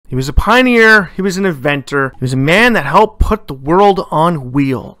He was a pioneer, he was an inventor, he was a man that helped put the world on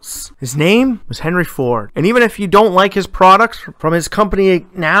wheels. His name was Henry Ford. And even if you don't like his products from his company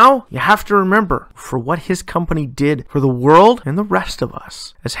now, you have to remember for what his company did for the world and the rest of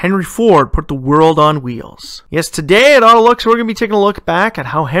us, as Henry Ford put the world on wheels. Yes, today at AutoLooks, we're going to be taking a look back at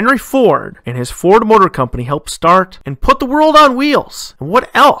how Henry Ford and his Ford Motor Company helped start and put the world on wheels, and what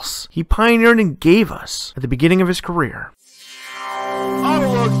else he pioneered and gave us at the beginning of his career.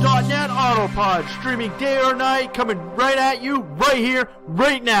 AutoLooks.net Autopod, streaming day or night, coming right at you, right here,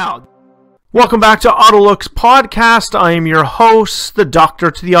 right now. Welcome back to AutoLooks Podcast. I am your host, the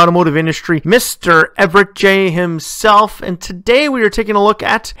doctor to the automotive industry, Mr. Everett J himself, and today we are taking a look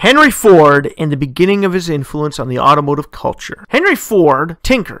at Henry Ford and the beginning of his influence on the automotive culture. Henry Ford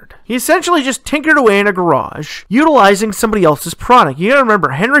tinkered. He essentially just tinkered away in a garage, utilizing somebody else's product. You gotta remember,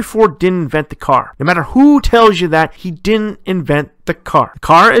 Henry Ford didn't invent the car. No matter who tells you that, he didn't invent the car. The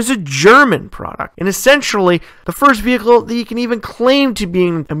car is a German product, and essentially the first vehicle that you can even claim to be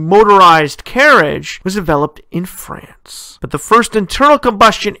a motorized carriage was developed in France. But the first internal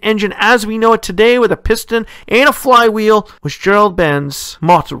combustion engine as we know it today, with a piston and a flywheel, was Gerald Benz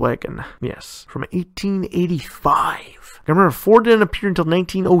Motorwagen. Yes, from 1885. I remember Ford didn't appear until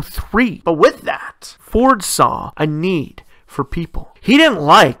 1903. But with that, Ford saw a need for people. He didn't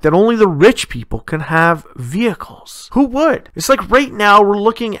like that only the rich people can have vehicles. Who would? It's like right now we're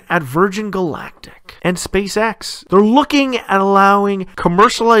looking at Virgin Galactic and SpaceX. They're looking at allowing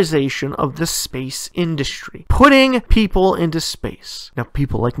commercialization of the space industry, putting people into space. Now,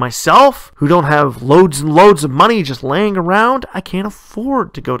 people like myself who don't have loads and loads of money just laying around, I can't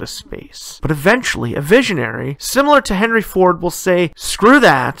afford to go to space. But eventually, a visionary similar to Henry Ford will say, screw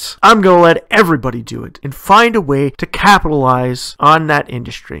that, I'm going to let everybody do it and find a way to capitalize on that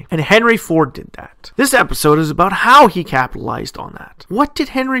industry. And Henry Ford did that. This episode is about how he capitalized on that. What did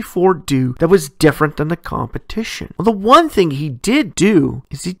Henry Ford do that was different than the competition? Well, the one thing he did do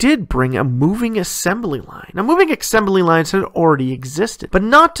is he did bring a moving assembly line. Now, moving assembly lines had already existed, but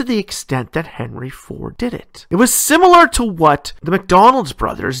not to the extent that Henry Ford did it. It was similar to what the McDonald's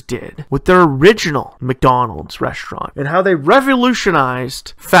brothers did with their original McDonald's restaurant and how they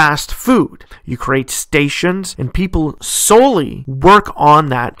revolutionized fast food. You create stations and people solely work on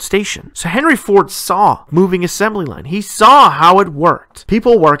that station. So Henry Ford saw moving assembly line. He saw how it worked.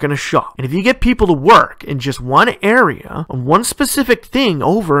 People work in a shop. And if you get people to work in just one area on one specific thing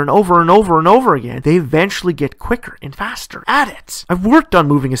over and over and over and over again, they eventually get quicker and faster at it. I've worked on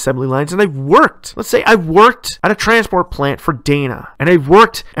moving assembly lines, and I've worked at a transport plant for Dana, and I've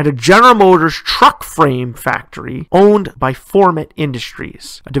worked at a General Motors truck frame factory owned by Formet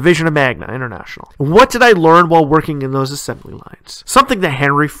Industries, a division of Magna International. And what did I learn while working in those assembly lines? Something that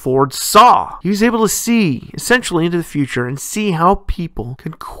Henry Ford saw. He was able to see essentially into the future and see how people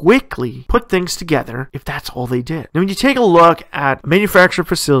can quickly put things together if that's all they did. Now, when you take a look at a manufacturing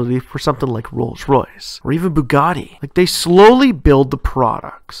facility for something like Rolls-Royce or even Bugatti, like they slowly build the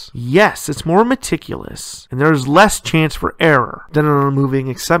products. Yes, it's more meticulous and there's less chance for error than on a moving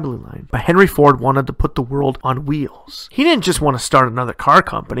assembly line. But Henry Ford wanted to put the world on wheels. He didn't just want to start another car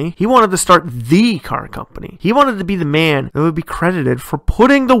company. He wanted to start the car company. He wanted to be the man that would be credited for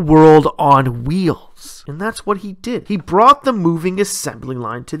putting the world on wheels. And that's what he did. He brought the moving assembly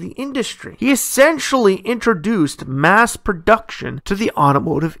line to the industry. He essentially introduced mass production to the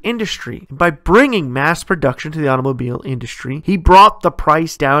automotive industry. And by bringing mass production to the automobile industry, he brought the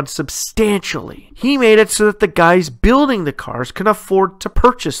price down substantially. He made it so that the guys building the cars could afford to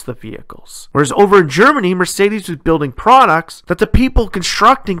purchase the vehicles. Whereas over in Germany, Mercedes was building products that the people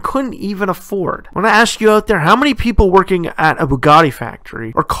constructing couldn't even afford. I want to ask you out there, how many people working at a Bugatti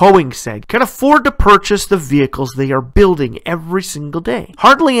factory or Koenigsegg can afford to purchase the vehicles they are building every single day?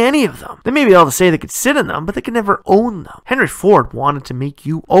 Hardly any of them. They may be able to say they could sit in them, but they could never own them. Henry Ford wanted to make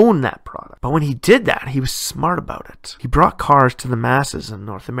you own that product. But when he did that, he was smart about it. He brought cars to the masses in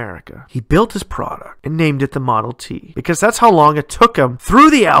North America. He built his product and named it the Model T, because that's how long it took him through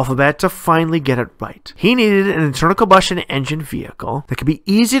the alphabet to finally get it right. He needed an internal combustion engine vehicle that could be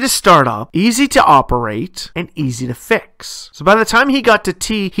easy to start up, easy to operate, and easy to fix. So by the time he got to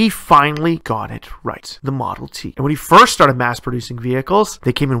T, he finally got it right. The Model T. And when he first started mass producing vehicles,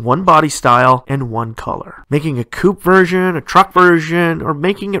 they came in one body style and one color. Making a coupe version, a truck version, or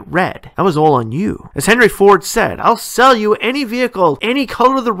making it red, that was all on you. As Henry Ford said, I'll sell you any vehicle, any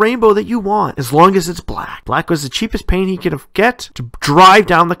color of the rainbow that you want, as long as it's black. Black was the cheapest paint he could get to drive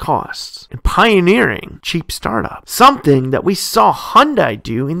down the costs. And pioneering cheap startup. Something that we saw Hyundai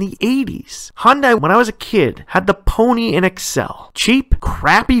do in the 80s. Hyundai, when I was a kid, had the Pony and Excel. Cheap,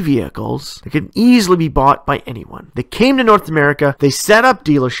 crappy vehicles that could easily easily be bought by anyone. They came to North America, they set up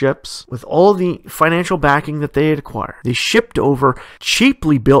dealerships with all the financial backing that they had acquired. They shipped over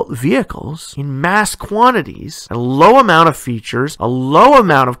cheaply built vehicles in mass quantities, a low amount of features, a low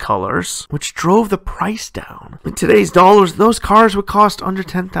amount of colors, which drove the price down. In today's dollars, those cars would cost under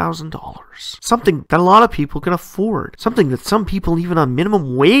 $10,000. Something that a lot of people can afford. Something that some people, even on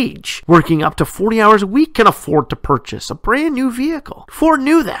minimum wage, working up to 40 hours a week, can afford to purchase. A brand new vehicle. Ford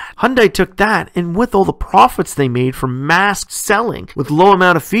knew that. Hyundai took that, and with all the profits they made from mass selling with low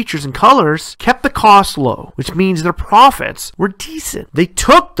amount of features and colors, kept the cost low, which means their profits were decent. They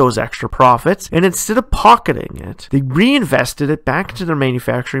took those extra profits, and instead of pocketing it, they reinvested it back into their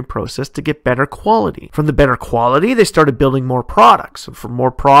manufacturing process to get better quality. From the better quality, they started building more products. And for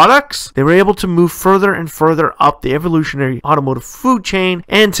more products, they were able to move further and further up the evolutionary automotive food chain,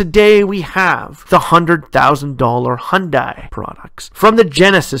 and today we have the $100,000 Hyundai products from the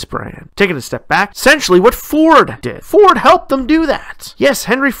Genesis brand. Taking a step back, essentially what Ford did. Ford helped them do that. Yes,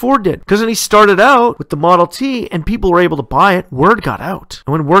 Henry Ford did, because when he started out with the Model T and people were able to buy it, word got out.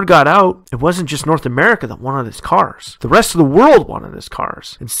 And when word got out, it wasn't just North America that wanted his cars. The rest of the world wanted his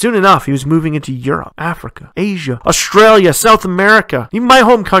cars. And soon enough, he was moving into Europe, Africa, Asia, Australia, South America, even my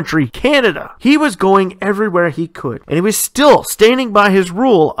home country, Canada. He was going everywhere he could. And he was still standing by his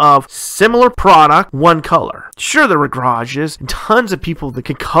rule of similar product, one color. Sure, there were garages and tons of people that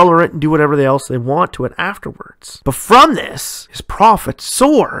could color it and do whatever else they want to it afterwards. But from this, his profits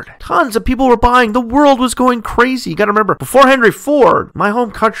soared. Tons of people were buying. The world was going crazy. You got to remember, before Henry Ford, my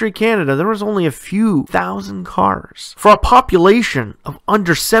home country, Canada, there was only a few thousand cars. For a population of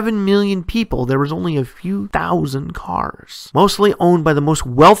under 7 million people, there was only a few thousand cars, mostly owned by the most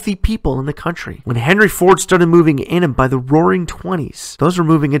wealthy people in the country. When Henry Ford started moving in, and by the roaring 20s, those were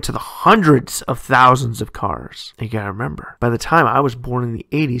moving into the hundreds of thousands of cars. You gotta remember, by the time I was born in the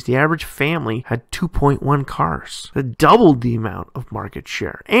 80s, the average family had 2.1 cars. That doubled the amount of market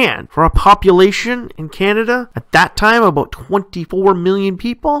share. And for a population in Canada, at that time, about 24 million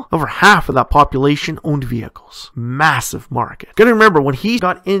people, over half of that population owned vehicles. Massive market. Gotta remember, when he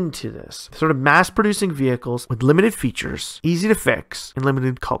got into this, sort of mass-producing vehicles with limited features, easy to fix, and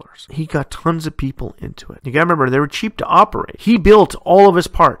limited colors, he got tons of people into it. You gotta remember, they were cheap to operate. He built all of his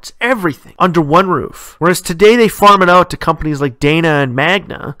parts, everything, under one roof. Whereas today, they farm it out to companies like Dana and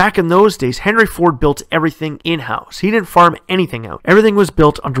Magna. Back in those days, Henry Ford built everything in-house. He didn't farm anything out. Everything was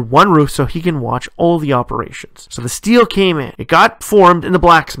built under one roof so he can watch all the operations. So the steel came in. It got formed in the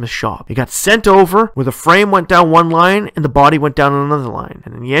blacksmith shop. It got sent over where the frame went down one line and the body went down another line.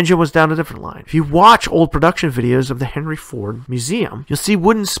 And then the engine was down a different line. If you watch old production videos of the Henry Ford Museum, you'll see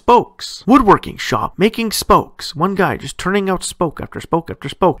wooden spokes. Woodworking shop making spokes. One guy just turning out spoke after spoke after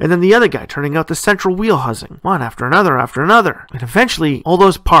spoke. And then the other guy turning out the central wheel housing. One after another after another. And eventually, all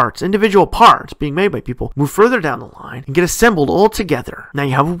those parts, individual parts being made by people, move further down the line and get assembled all together. Now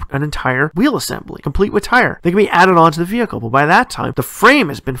you have an entire wheel assembly, complete with tire. They can be added onto the vehicle, but by that time, the frame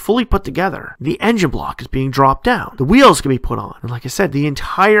has been fully put together. The engine block is being dropped down. The wheels can be put on. And like I said, the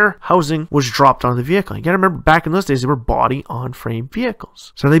entire housing was dropped on the vehicle. You gotta remember, back in those days, they were body-on-frame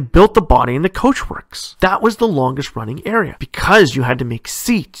vehicles. So they built the body in the coachworks. That was the longest running area because you had to make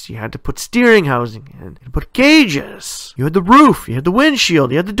seats, you had to put steering housing in, you had to put gauges, you had the roof, you had the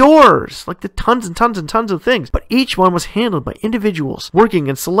windshield, you had the doors, like the tons and tons and tons of things. But each one was handled by individuals working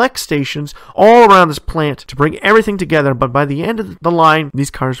in select stations all around this plant to bring everything together. But by the end of the line,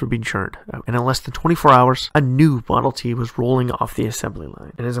 these cars were being churned out. And in less than 24 hours, a new Model T was rolling off the assembly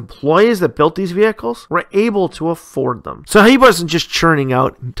line. And his employees that built these vehicles were able to afford them. So he wasn't just churning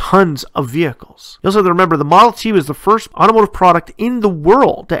out tons of vehicles. You also have to remember, the Model T was the first automotive product in the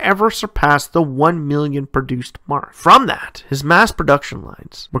world to ever surpass the 1 million produced mark. From that, his mass production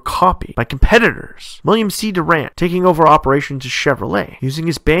lines were copied by competitors. William C. Durant taking over operations at Chevrolet. Using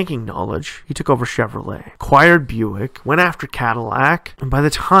his banking knowledge, he took over Chevrolet, acquired Buick, went after Cadillac, and by the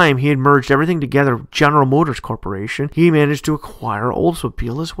time he had merged everything together with General Motors Corporation, he managed to acquire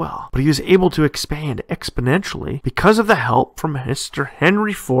Oldsmobile as well. But he was able to expand exponentially because of the help from Mr.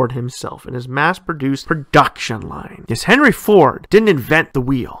 Henry Ford himself and his mass-produced production line. Yes, Henry Ford didn't invent the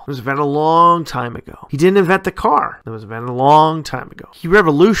wheel. It was invented a long time ago. He didn't invent the car. It was invented a long time ago. He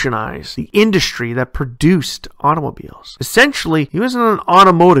revolutionized the industry that produced automobiles. Essentially, he wasn't an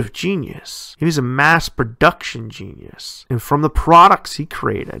automotive genius. He was a mass production genius. And from the products he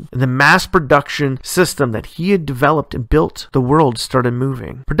created and the mass production system that he had developed and built, the world started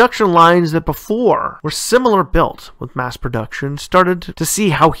moving. Production lines that before were similar built with mass production started to see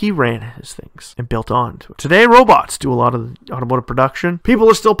how he ran his things and built on to it. Today, robots do a lot of the automotive production. People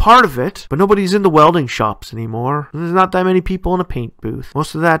are still part of it, but nobody's in the welding welding shops anymore. There's not that many people in a paint booth.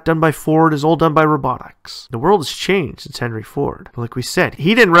 Most of that done by Ford is all done by robotics. The world has changed since Henry Ford. But like we said,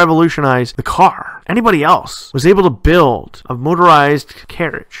 he didn't revolutionize the car. Anybody else was able to build a motorized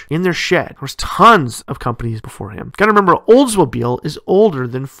carriage in their shed. There was tons of companies before him. Gotta remember, Oldsmobile is older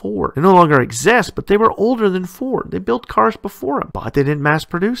than Ford. They no longer exist, but they were older than Ford. They built cars before him, but they didn't mass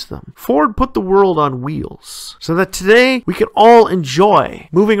produce them. Ford put the world on wheels so that today we can all enjoy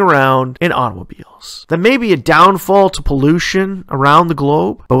moving around in automobiles. That may be a downfall to pollution around the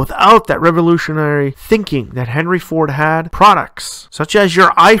globe, but without that revolutionary thinking that Henry Ford had, products such as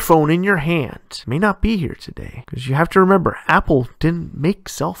your iPhone in your hand may not be here today. Because you have to remember, Apple didn't make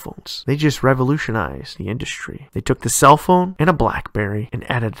cell phones. They just revolutionized the industry. They took the cell phone and a BlackBerry and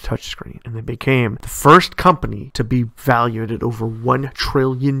added a touchscreen, and they became the first company to be valued at over $1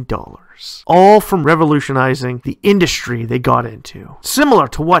 trillion. All from revolutionizing the industry they got into. Similar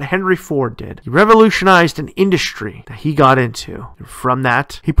to what Henry Ford did. He revolutionized an industry that he got into. And from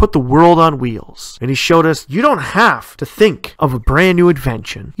that, he put the world on wheels. And he showed us you don't have to think of a brand new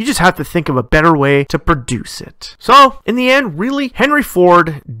invention. You just have to think of a better way to produce it. So, in the end, really, Henry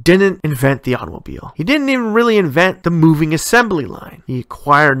Ford didn't invent the automobile. He didn't even really invent the moving assembly line. He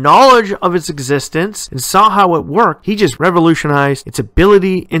acquired knowledge of its existence and saw how it worked. He just revolutionized its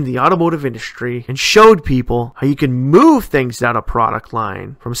ability in the automotive industry and showed people how you can move things down a product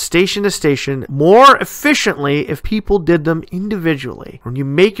line from station to station more efficiently if people did them individually. When you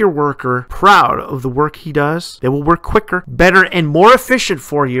make your worker proud of the work he does, they will work quicker, better, and more efficient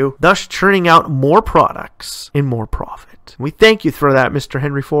for you, thus churning out more products and more profit. We thank you for that, Mr.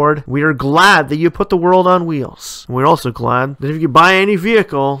 Henry Ford. We are glad that you put the world on wheels. We're also glad that if you buy any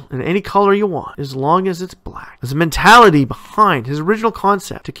vehicle in any color you want, as long as it's black, there's a mentality behind his original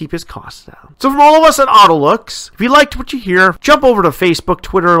concept to keep his costs down. So from all of us at AutoLooks, if you liked what you hear, jump over to Facebook,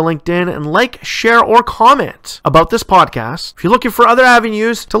 Twitter, or LinkedIn and like, share, or comment about this podcast. If you're looking for other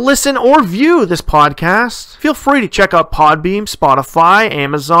avenues to listen or view this podcast, feel free to check out Podbeam, Spotify,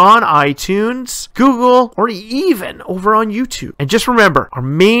 Amazon, iTunes, Google, or even over on YouTube. And just remember, our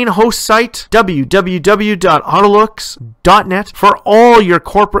main host site, www.autolooks.net, for all your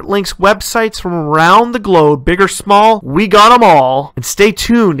corporate links websites from around the globe, big or small, we got them all. And stay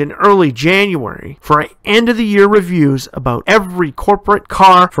tuned in early January for our end of the year reviews about every corporate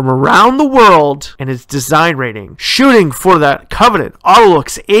car from around the world and its design rating, shooting for that coveted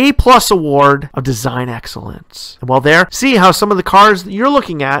AutoLooks A+ award of design excellence. And while there, see how some of the cars that you're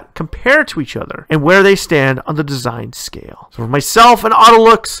looking at compare to each other and where they stand on the design scale. So for myself and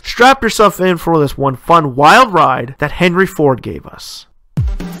AutoLooks, strap yourself in for this one fun wild ride that Henry Ford gave us.